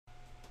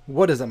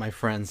What is it, my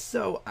friends?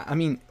 So, I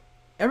mean,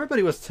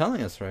 everybody was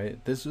telling us,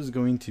 right? This was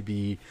going to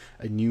be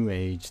a new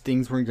age.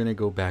 Things weren't going to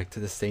go back to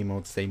the same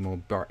old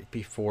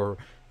before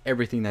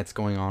everything that's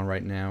going on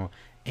right now.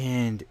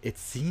 And it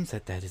seems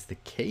that that is the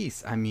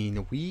case. I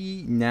mean,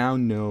 we now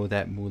know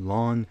that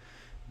Mulan,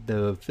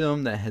 the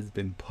film that has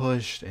been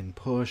pushed and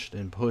pushed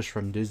and pushed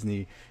from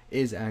Disney,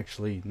 is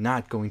actually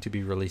not going to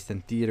be released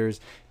in theaters.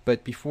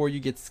 But before you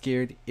get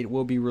scared, it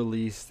will be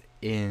released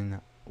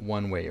in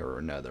one way or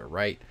another,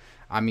 right?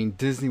 I mean,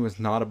 Disney was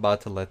not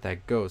about to let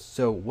that go.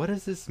 So, what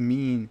does this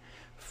mean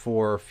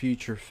for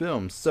future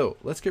films? So,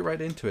 let's get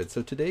right into it.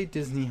 So, today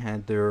Disney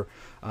had their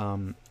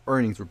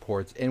earnings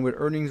reports, and with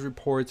earnings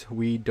reports,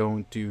 we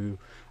don't do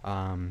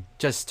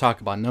just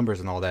talk about numbers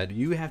and all that.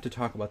 You have to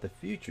talk about the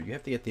future. You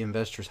have to get the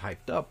investors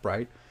hyped up,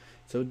 right?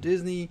 So,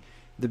 Disney,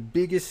 the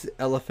biggest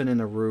elephant in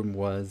the room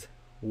was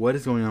what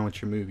is going on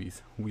with your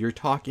movies? You're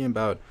talking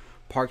about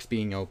parks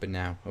being open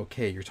now.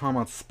 Okay, you're talking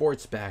about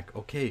sports back.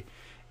 Okay,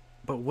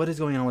 but what is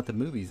going on with the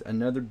movies?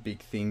 Another big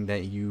thing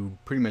that you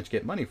pretty much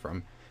get money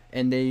from.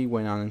 And they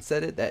went on and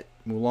said it that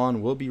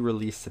Mulan will be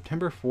released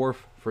September 4th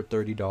for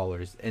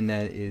 $30, and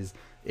that is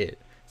it.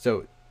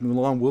 So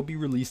Mulan will be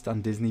released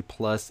on Disney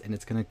Plus, and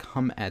it's gonna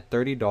come at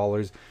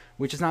 $30,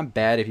 which is not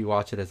bad if you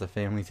watch it as a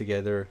family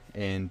together.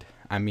 And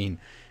I mean,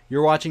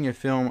 you're watching a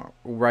film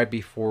right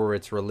before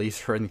it's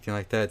released or anything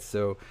like that,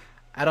 so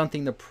I don't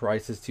think the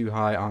price is too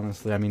high,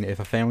 honestly. I mean, if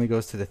a family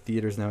goes to the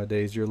theaters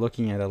nowadays, you're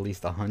looking at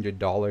least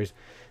 $100,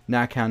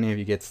 not counting if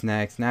you get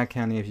snacks, not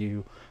counting if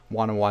you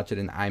want to watch it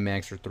in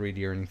IMAX or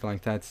 3D or anything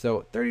like that.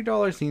 So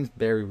 $30 seems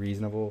very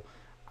reasonable.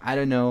 I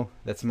don't know.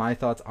 That's my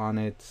thoughts on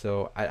it.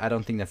 So I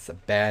don't think that's a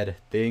bad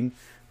thing.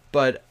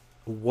 But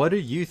what do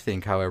you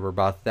think, however,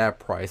 about that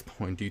price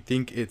point? Do you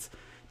think it's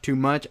too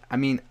much? I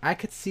mean, I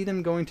could see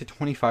them going to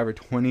 25 or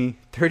 20.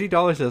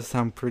 $30 does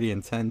sound pretty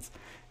intense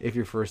if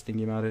you're first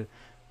thinking about it.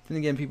 Then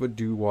again, people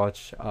do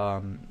watch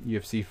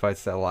UFC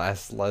fights that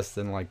last less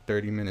than like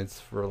 30 minutes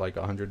for like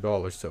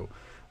 $100. So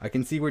I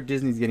can see where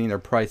Disney's getting their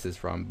prices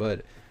from,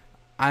 but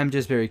I'm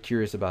just very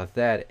curious about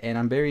that, and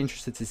I'm very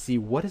interested to see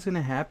what is going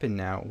to happen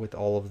now with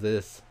all of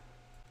this.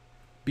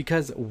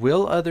 Because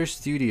will other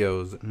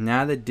studios,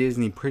 now that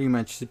Disney pretty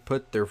much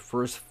put their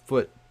first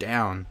foot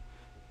down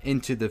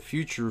into the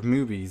future of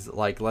movies,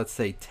 like let's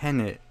say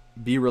Tenet,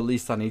 be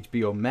released on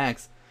HBO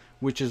Max,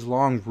 which is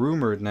long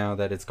rumored now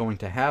that it's going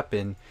to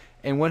happen?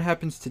 And what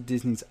happens to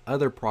Disney's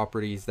other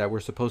properties that were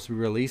supposed to be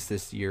released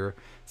this year,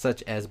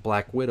 such as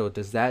Black Widow?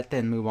 Does that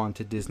then move on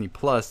to Disney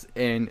Plus?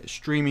 And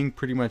streaming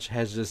pretty much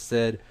has just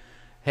said,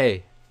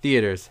 hey,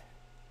 theaters,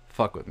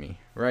 fuck with me,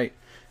 right?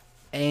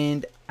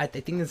 And I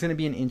think there's going to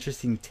be an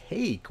interesting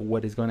take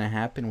what is going to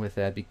happen with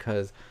that,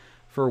 because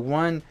for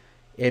one,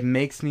 it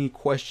makes me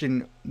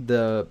question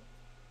the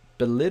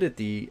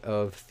validity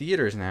of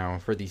theaters now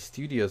for these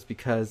studios,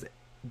 because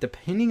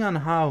depending on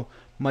how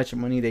much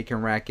money they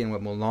can rack in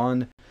with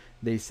Mulan,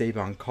 they save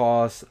on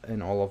costs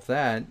and all of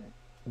that.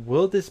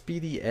 Will this be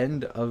the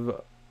end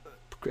of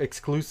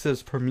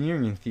exclusives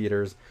premiering in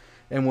theaters?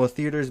 And will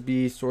theaters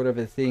be sort of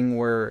a thing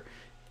where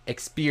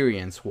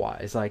experience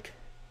wise, like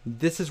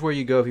this is where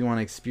you go if you want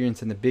to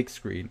experience in the big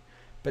screen,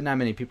 but not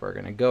many people are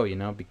going to go,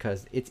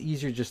 because it's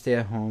easier to just stay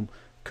at home,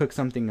 cook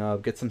something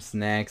up, get some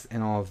snacks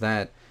and all of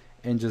that,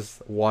 and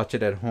just watch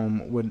it at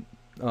home with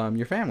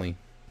your family.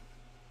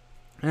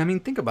 And I mean,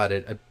 think about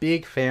it, a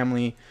big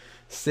family,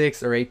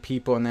 6 or 8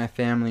 people in that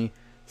family,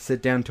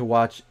 sit down to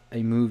watch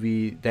a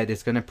movie that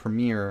is going to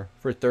premiere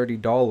for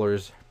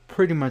 $30.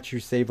 Pretty much you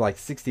save like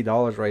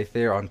 $60 right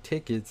there on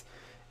tickets,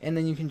 and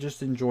then you can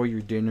just enjoy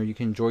your dinner, you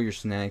can enjoy your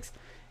snacks,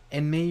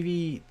 and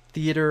maybe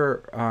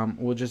theater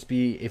will just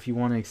be if you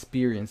want to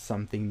experience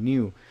something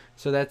new.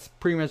 So that's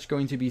pretty much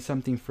going to be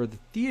something for the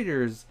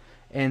theaters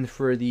and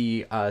for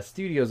the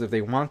studios, if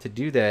they want to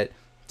do that,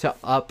 to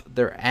up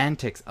their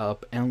antics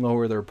up and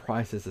lower their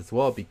prices as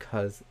well,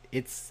 because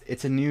it's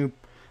a new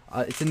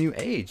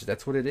age.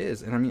 That's what it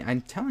is. And I mean, I'm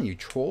telling you,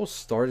 Trolls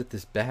started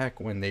this back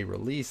when they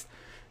released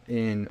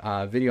in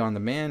video on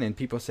demand, and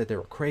people said they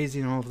were crazy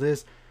and all of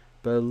this.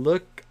 But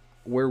look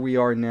where we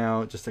are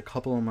now, just a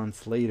couple of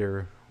months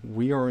later.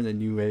 We are in a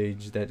new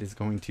age that is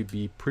going to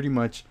be pretty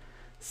much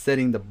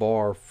setting the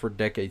bar for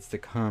decades to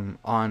come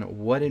on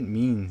what it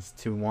means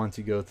to want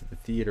to go to the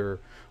theater,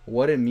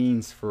 what it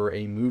means for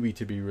a movie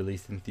to be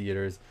released in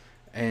theaters,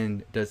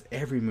 and does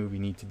every movie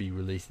need to be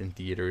released in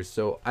theaters?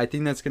 So I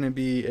think that's going to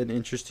be an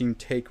interesting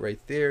take right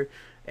there.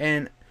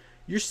 And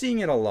you're seeing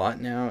it a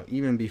lot now.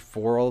 Even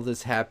before all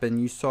this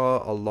happened, you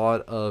saw a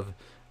lot of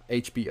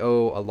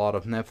HBO, a lot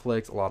of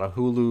Netflix, a lot of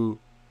Hulu,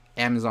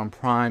 Amazon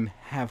Prime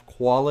have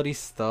quality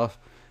stuff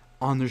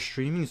on their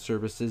streaming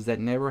services that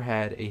never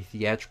had a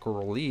theatrical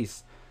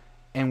release,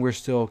 and we're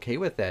still okay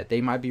with that.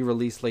 They might be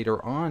released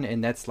later on,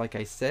 and that's, like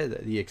I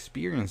said, the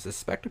experience, the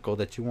spectacle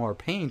that you are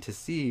paying to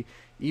see,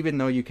 even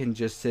though you can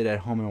just sit at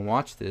home and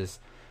watch this.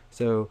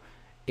 So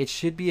it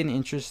should be an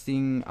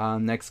interesting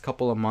next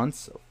couple of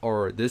months,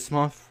 or this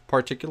month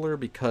particular,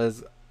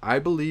 because I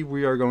believe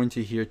we are going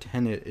to hear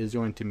Tenet is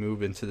going to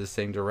move into the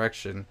same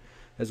direction,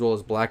 as well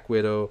as Black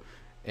Widow,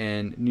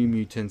 and New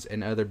Mutants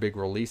and other big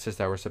releases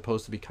that were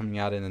supposed to be coming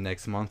out in the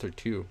next month or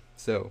two.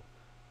 So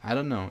I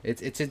don't know.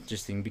 It's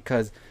interesting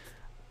because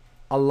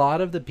a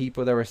lot of the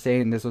people that were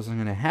saying this wasn't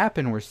going to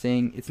happen were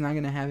saying it's not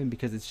going to happen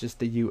because it's just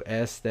the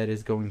US that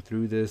is going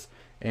through this,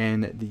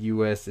 and the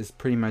US is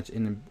pretty much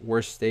in a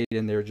worse state,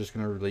 and they're just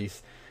going to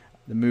release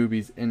the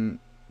movies in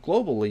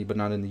globally but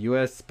not in the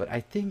US. But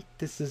I think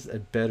this is a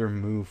better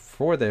move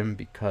for them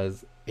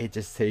because it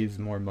just saves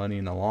more money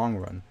in the long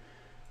run.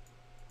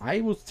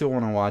 I will still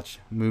want to watch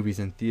movies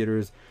in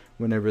theaters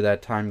whenever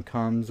that time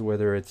comes,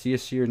 whether it's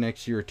this year,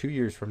 next year, or 2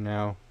 years from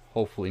now.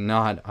 Hopefully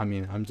not. I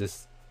mean, I'm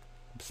just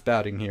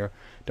spouting here.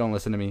 Don't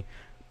listen to me.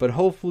 But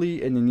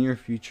hopefully in the near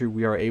future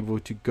we are able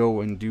to go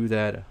and do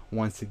that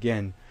once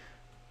again.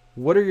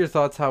 What are your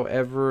thoughts,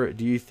 however?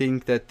 Do you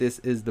think that this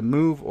is the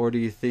move, or do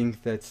you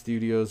think that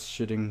studios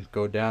shouldn't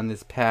go down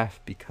this path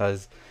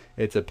because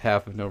it's a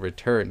path of no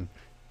return?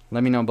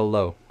 Let me know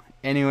below.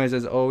 Anyways,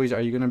 as always,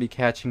 are you going to be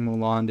catching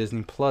Mulan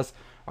Disney Plus?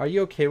 Are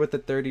you okay with the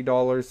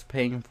 $30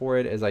 paying for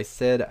it? As I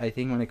said, I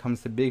think when it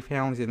comes to big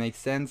families, it makes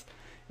sense.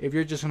 If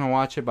you're just going to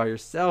watch it by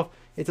yourself,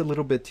 it's a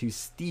little bit too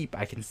steep.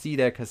 I can see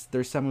that because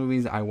there's some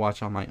movies I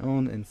watch on my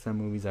own and some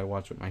movies I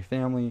watch with my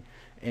family.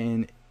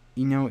 And,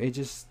 you know, it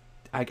just,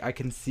 I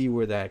can see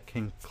where that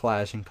can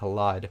clash and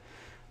collide.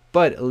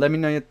 But let me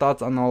know your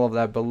thoughts on all of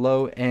that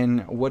below.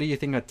 And what do you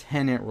think of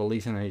Tenet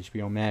releasing on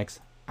HBO Max?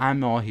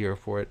 I'm all here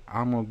for it.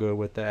 I'm all good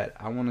with that.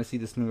 I want to see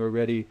this movie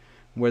already,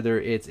 whether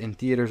it's in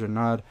theaters or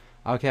not.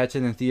 I'll catch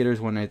it in theaters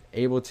when it's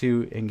able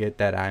to and get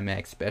that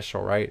IMAX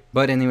special, right?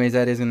 But anyways,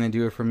 that is going to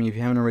do it for me. If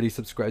you haven't already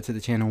subscribed to the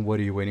channel, what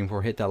are you waiting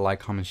for? Hit that like,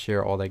 comment,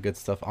 share, all that good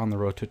stuff. On the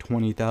road to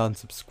 20,000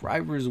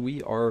 subscribers.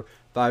 We are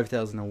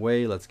 5,000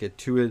 away. Let's get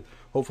to it.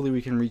 Hopefully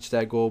we can reach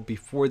that goal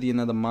before the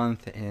end of the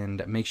month.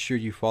 And make sure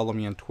you follow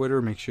me on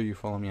Twitter. Make sure you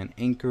follow me on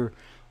Anchor.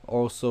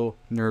 Also,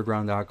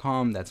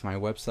 nerdround.com. That's my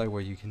website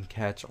where you can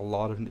catch a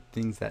lot of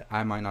things that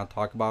I might not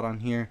talk about on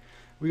here.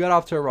 We got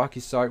off to a rocky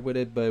start with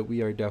it, but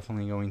we are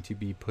definitely going to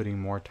be putting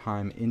more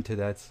time into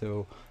that.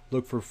 So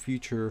look for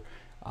future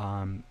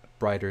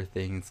brighter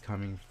things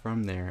coming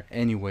from there.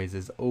 Anyways,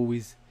 as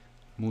always,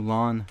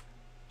 Mulan,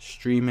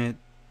 stream it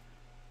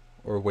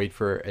or wait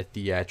for a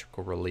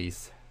theatrical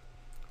release.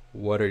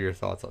 What are your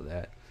thoughts on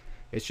that?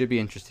 It should be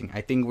interesting. I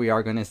think we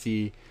are going to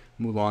see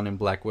Mulan and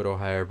Black Widow,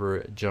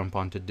 however, jump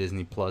onto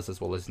Disney Plus as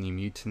well as New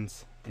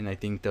Mutants. And I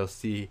think they'll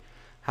see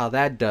how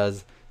that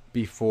does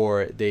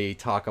before they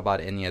talk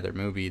about any other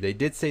movie. They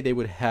did say they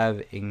would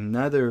have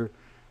another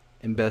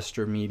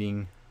investor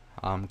meeting,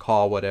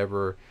 call,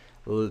 whatever,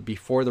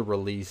 before the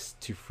release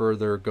to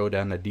further go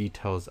down the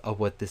details of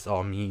what this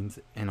all means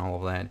and all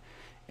of that.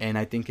 And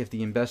I think if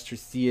the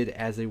investors see it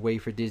as a way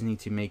for Disney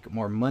to make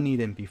more money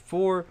than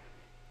before,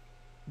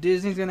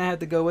 Disney's going to have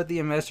to go with the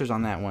investors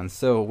on that one.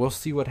 So we'll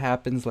see what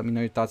happens. Let me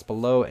know your thoughts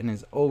below. And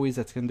as always,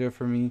 that's going to do it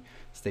for me.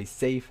 Stay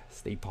safe,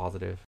 stay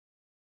positive.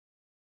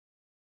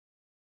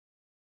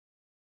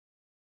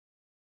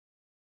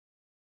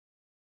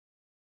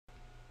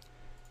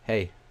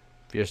 Hey,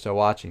 if you're still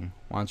watching,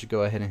 why don't you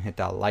go ahead and hit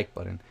that like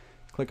button.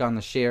 Click on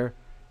the share.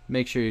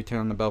 Make sure you turn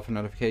on the bell for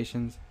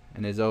notifications.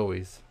 And as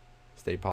always, stay positive.